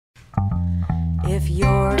if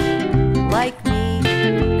you're like me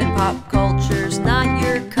and pop culture's not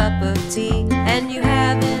your cup of tea, and you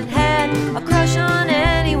haven't had a crush on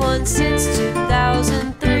anyone since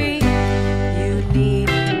 2003, you need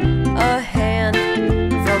a hand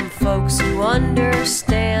from folks who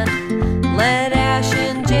understand. Let Ash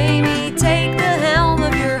and Jamie take the helm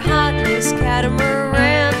of your hotness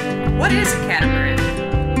catamaran. What is a catamaran?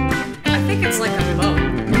 I think it's like a boat.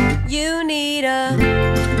 You need a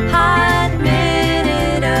hot minute,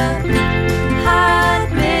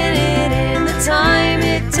 in the time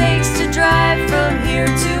it takes to drive from here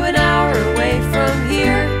to an hour away from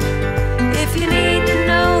here. If you need to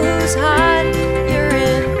know who's hot, you're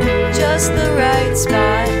in just the right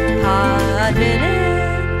spot. Hot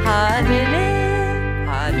minute, hot minute,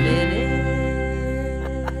 hot minute.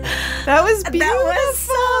 That was beautiful. That was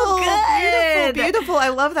so good. Beautiful. I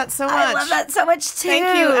love that so much. I love that so much too.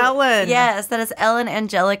 Thank you, Ellen. Yes, that is Ellen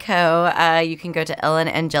Angelico. You can go to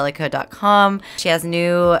ellenangelico.com. She has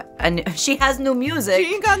new music.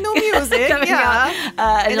 She got new music. Coming yeah.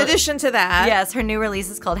 out. In addition to that. Yes, her new release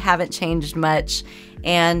is called Haven't Changed Much.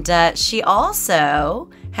 And she also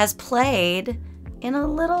has played in a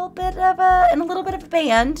little bit of a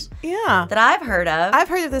band. Yeah. That I've heard of. I've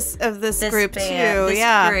heard of this group band, too.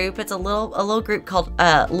 Yeah. Group. It's a little group called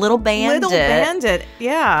Little Bandit. Little Bandit.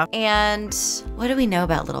 Yeah. And what do we know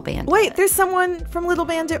about Little Bandit? Wait, there's someone from Little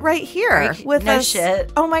Bandit right here with no us.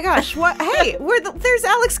 Shit. Oh my gosh! What? Hey, there's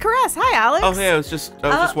Alex Caress. Hi, Alex. Oh, hey, I was just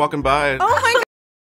walking by. Oh my